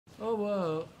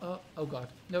Oh god.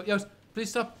 No, Joost, please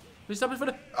stop. Please stop it for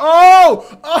the...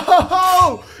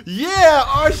 Oh! Yeah!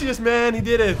 Arceus, man, he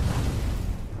did it.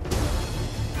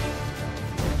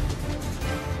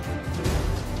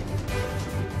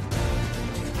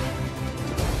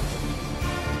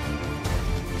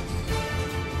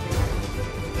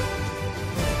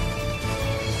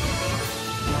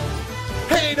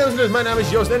 Hey, dames en heren, mijn naam is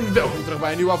Joost en welkom terug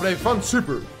bij een nieuwe aflevering van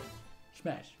Super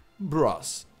Smash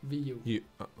Bros. Wii U.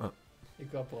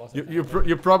 Ik wil Bros.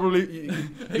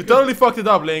 You totally fucked it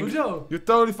up, Link. Hoezo? You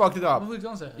totally fucked it up. Wat moet ik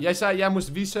dan zeggen? Jij zei, jij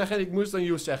moest Wii zeggen, ik moest dan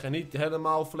You zeggen. Niet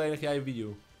helemaal volledig jij Wii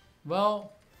U. Well,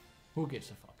 who gives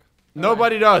a fuck?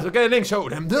 Nobody does. Oké, Link, show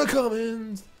them the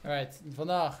comments. Alright,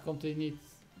 vandaag komt hij niet...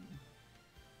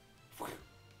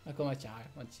 Hij komt uit je haar,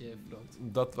 want je vloot.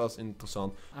 Dat was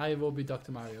interessant. I will be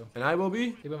Dr. Mario. En I will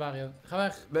be? Ik ben Wario. Ga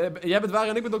weg. Jij bent Wario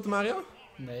en ik ben Dr. Mario?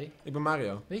 Nee. Ik ben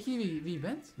Mario. Weet je wie je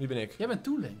bent? Wie ben ik? Jij bent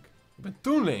Toon Link. Ik ben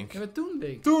Toon Link. Jij bent Toon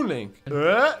Link. Toon Link.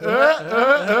 We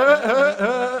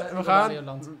gaan... Wario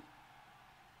land.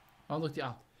 Waarom drukt hij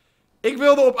aan? Ik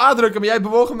wilde op A drukken, maar jij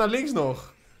bewoog hem naar links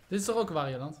nog. Dit is toch ook een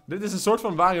Wario land? Dit is een soort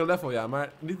van Wario level, ja,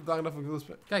 maar niet het Wario level ik wilde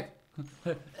spelen. Kijk.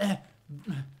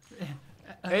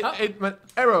 Eet mijn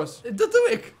arrows. Dat doe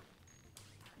ik.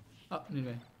 Oh, niet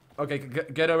meer. Oké,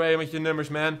 get away with your numbers,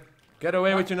 man. Get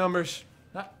away with your numbers.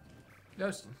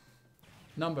 Joost.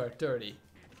 Number 30.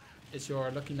 Is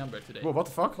your lucky number today. Wow, what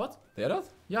the fuck? Wat? Deed jij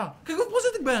dat? Ja. Kijk hoe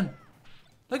procent ik ben.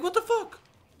 Like, what the fuck?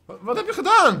 Wat heb je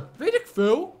gedaan? Weet ik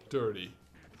veel. 30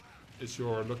 is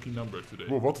your lucky number today.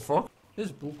 Wow, what the fuck? Dit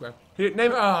is bullcrap. Hier,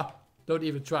 neem... Don't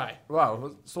even try.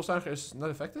 Wauw, stofzuiger is not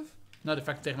effective? Nou, de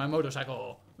fact tegen mijn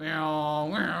motorcycle.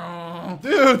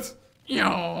 Dude!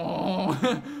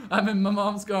 I'm in my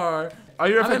mom's car. Are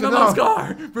you I'm in effective my mom's now?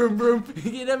 car. Boom, boom.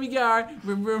 Get in my car.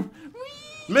 Boom, boom.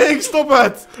 Link, stop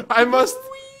het!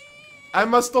 I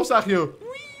must stofzuig you.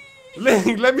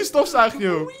 Link, let me stofzuig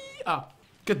you.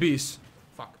 Cat bees.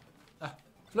 Fuck.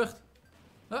 Vlucht.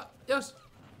 Joost.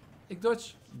 Ik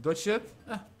dodge. Dodge shit?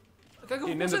 Kijk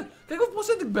hoeveel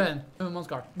procent ik ben. In mijn mom's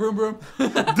car. Boom, boom.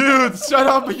 Dude, shut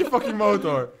up met je fucking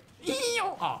motor.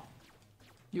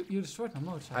 You destroyed my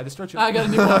motorcycle. I destroyed you. I got a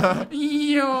new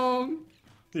one.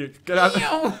 Hier, get out.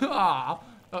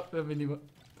 We hebben een nieuwe.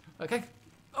 Kijk.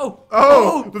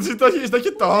 Oh, is dat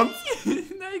je tand?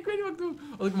 Nee, ik weet niet wat ik doe.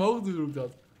 Als ik omhoog doe, doe ik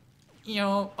dat.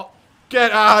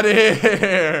 Get out of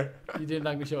here. You didn't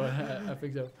like me show. I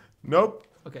think so. Nope.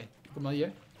 Oké, kom maar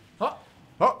hier.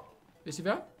 Is hij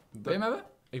wel? Wil je hem hebben?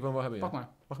 Ik wil hem wel hebben, ja. Pak maar.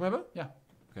 Mag ik hem hebben? Ja.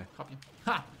 Oké. Grapje.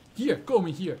 Ha! Hier, kom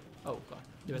hier. Oh god.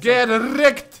 Get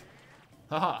wrecked!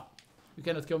 Haha. You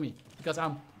cannot kill me. Because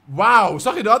I'm... Wauw,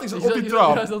 zag je dat? Ik zat op die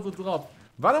trap. Hij zat op de trap.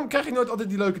 Waarom krijg ik nooit altijd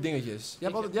die leuke dingetjes? Je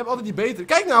hebt altijd die betere.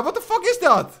 Kijk nou, what the fuck is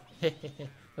dat?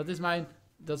 Dat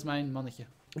is mijn mannetje.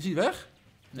 Is hij weg?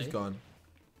 Nee. He's gone.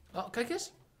 Oh, kijk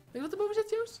eens. Kijk wat er boven zit,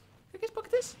 Joost. Kijk eens, pak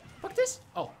het eens. Pak het eens.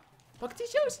 Oh. Pak het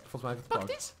eens, Joost. Volgens mij heb ik Pak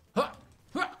het het gepakt.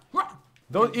 eens.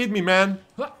 Don't eat me, man.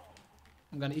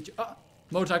 I'm gonna eat you.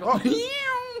 Motorcycle.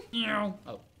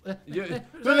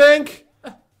 De Link!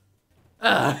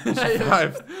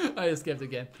 I escaped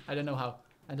again. I don't know how.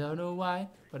 I don't know why.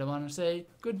 But I wanna say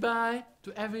goodbye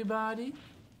to everybody.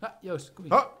 Joost, kom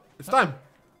hier. It's time.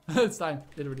 It's time,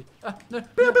 literally. No.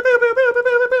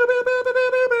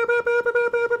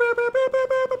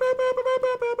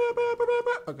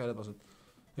 Oké, dat was het.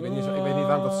 Ik weet niet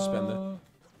waarom dat suspenden.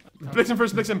 Bliksem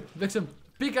first, bliksem. Bliksem.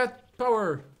 Pika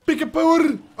power. Pika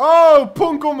power. Oh,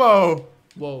 pong combo.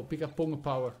 Wow, Pika pong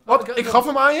power. Wat? Ik gaf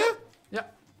hem aan je?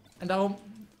 Ja. En daarom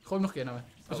gooi hem nog een keer naar me.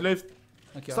 Alsjeblieft.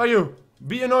 Dankjewel. Sta you.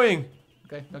 Be annoying.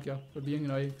 Oké, dankjewel. For being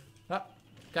annoying.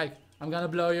 Kijk. I'm gonna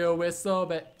blow your whistle,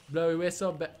 blow your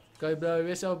whistle, go blow your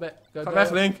whistle, Ga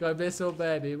weg, Link. Go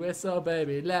whistle,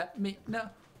 baby, let me know.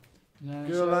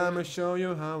 Girl, I'ma show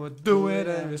you how I do it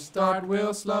and we start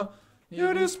real slow.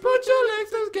 You just put your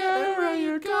legs together and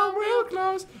you come real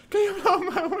close. Can you blow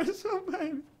my whistle,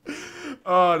 baby?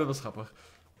 Oh, dat was grappig.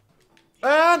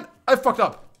 And I fucked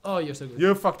up. Oh, you're so good.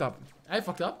 You fucked up. I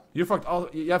fucked up? Jij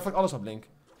fucked alles up, Link.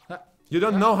 You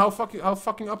don't know how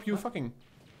fucking up you fucking.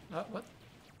 What?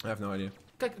 I have no idea.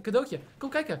 Kijk, een cadeautje. Kom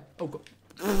kijken. Oh, kom.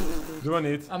 Doe maar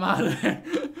niet. I'm out of there.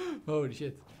 Holy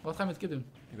shit. Wat ga je met de kip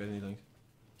doen? Ik weet het niet, Link.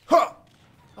 Ha!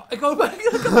 Ik hoop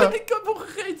ik heb hem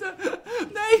gegeten.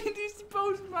 Nee, die is die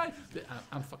boos op mij.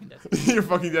 I'm fucking dead. You're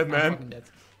fucking dead, man. I'm fucking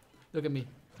dead. Look at me.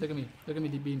 Look at me. Look at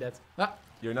me being dead.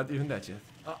 You're not even dead yet.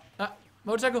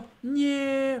 Motorcycle.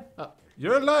 Yeah.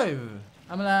 You're alive.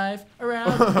 I'm alive.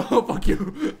 Around. Oh, fuck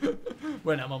you.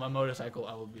 When I'm on my motorcycle,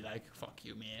 I will be like, fuck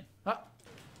you, man.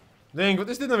 Link, wat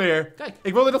is dit nou weer? Kijk.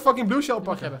 Ik wilde dat fucking blue shell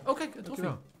pakken. Oh, kijk, een trofee.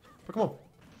 Pak hem op.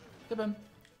 Ik heb hem.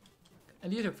 En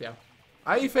die is ook voor jou.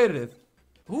 I evaded it.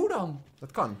 Hoe dan?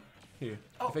 Dat kan. Hier.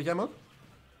 Oh. Weet jij hem ook?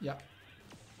 Ja.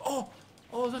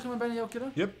 Oh, zag je me bijna jou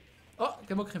killen? Yep. Oh, ik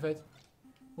heb ook geen feit.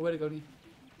 Hoe weet ik ook niet.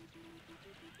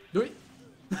 Doei.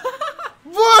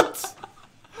 Wat?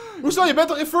 Hoezo? Je bent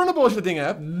toch infernable als je dat ding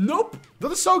hebt? Nope.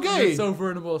 Dat is zo Je gay. bent zo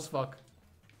vulnerable as fuck.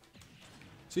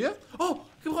 Zie je? Oh,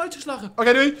 ik heb hem uitgeslagen.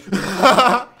 Oké, doei. I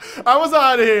was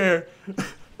out of here.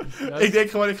 Ja, Ik denk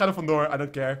gewoon, ik ga er vandoor. I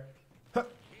don't care.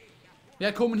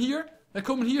 Jij komen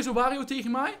hier zo Wario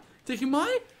tegen mij? Tegen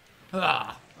mij? Ah.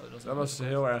 Oh, Dat was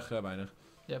heel erg weinig.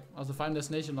 Yep, als de Final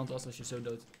Destination land was, als je zo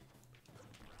dood.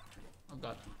 Oh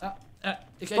god.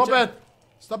 Stop het!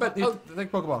 Stop het! Niet. Denk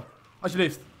Pokéball.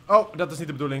 Alsjeblieft. Oh, dat is niet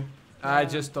de bedoeling. I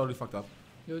just totally fucked up.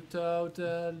 You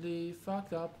totally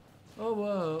fucked up. Oh,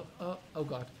 wow. Oh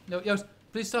god. No, Joost,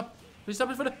 please stop. Please stop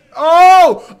it for the...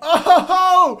 Oh!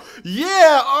 Oh!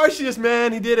 Yeah! Arceus,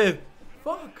 man! He did it!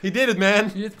 Fuck. He did it,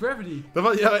 man! Je hit gravity. Dat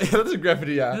was, ja, dat is een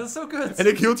gravity, ja. Dat is zo kut. En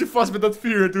ik hield je vast met dat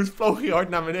vuur en toen vloog je hard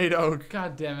naar beneden ook.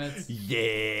 God damn it.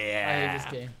 Yeah! I hate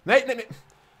this game. Nee.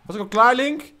 Was ik al klaar,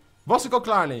 Link? Was ik al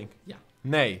klaar, Link? Ja.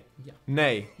 Nee. Ja.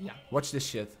 Nee. Ja. Watch this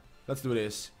shit. Let's do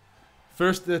this.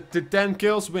 First to 10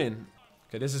 kills win.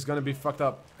 Okay, this is gonna be fucked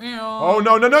up. Oh,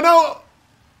 no.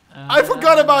 I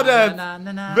forgot about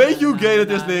that! Weet je hoe gay dat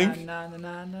is, Link?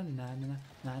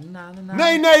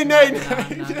 Nee.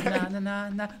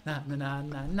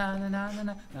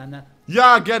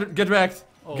 Ja, get wrecked.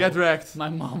 Oh, Get wrecked. My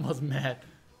mom was mad.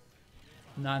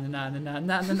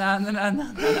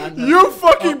 You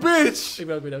fucking bitch! Ik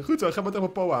ben ook weer dood. Goed zo, ga maar tegen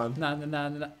mijn po aan.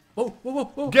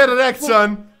 Wow. Get wrecked,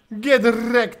 son! Get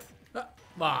wrecked!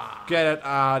 Ah. Get it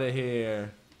out of here.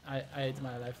 I hate my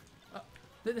life.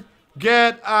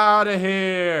 Get out of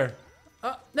here.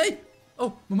 Nee!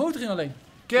 Oh, mijn motor ging alleen.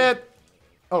 Get...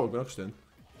 Oh, ik ben ook gestunt.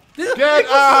 Get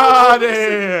out of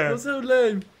here. Dat is zo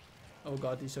lame. Oh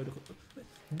god, die is zo de goed.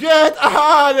 Get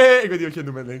out of here. Ik weet niet wat je aan het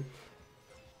doen bent, Link.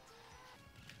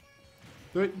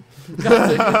 Doei.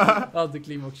 Oh, de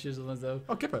climax shizzle en zo.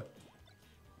 Oh, kippen.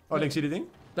 Oh, Link, zie je dit ding?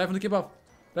 Blijf van de kip af.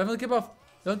 Blijf van de kip af.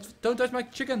 Don't touch my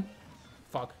chicken.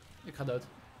 Fuck. Ik ga dood.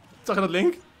 Zag je dat,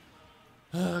 Link? Ik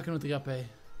heb nog 3 AP.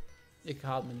 Ik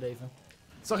haat mijn leven.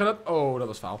 Zag je dat? Oh, dat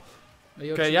was faal. Ben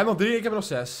je Oké, ook jij hebt nog 3, ik heb er nog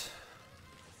 6.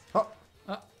 Oh.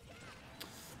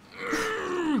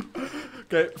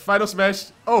 Oké, final smash.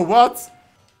 Oh, what?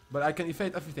 But I can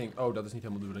evade everything. Oh, dat is niet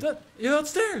helemaal de bedoeling. Je had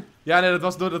ster. Ja, nee,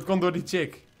 dat komt door die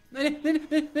chick. Nee.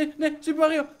 Super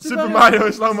Mario. Super Mario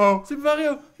in slow-mo. Super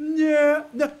Mario.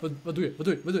 Nee. Wat doe je? Wat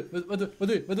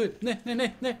doe je?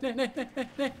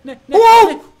 Nee.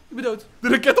 Wow! Ik ben dood. De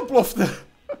raket ontplofte.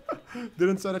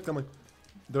 Didn't saw that coming.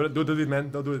 Do it, man.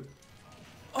 Don't do it.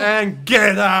 And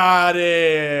get out of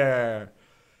here.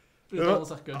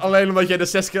 Alleen omdat jij er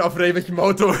 6 keer afreed met je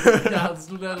motor. Ja, dat is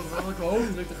toen net als ik mijn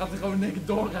hoofd druk, dan gaat hij gewoon in één keer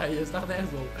doorrijden. Het staat echt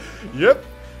op. Yup.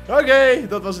 Oké,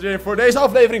 dat was het weer voor deze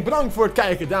aflevering. Bedankt voor het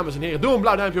kijken, dames en heren. Doe een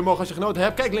blauw duimpje omhoog als je genoten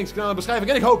hebt. Kijk links in de beschrijving.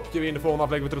 En ik hoop je weer in de volgende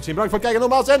aflevering weer terug te zien. Bedankt voor het kijken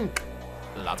nogmaals en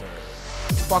later.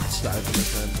 Fuck het sluiten met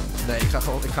hem. Nee, ik ga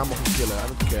hem nog killen. I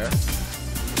don't care.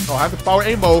 Oh, hij heeft een power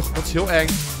 1 boog. Dat is heel eng.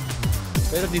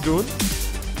 Wil je dat niet doen?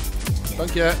 Dank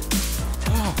je.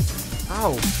 Oh,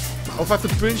 auw. Of hij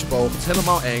heeft een punchboog. Dat is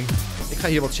helemaal eng. Ik ga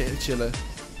hier wat chillen.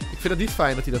 Ik vind het niet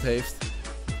fijn dat hij dat heeft.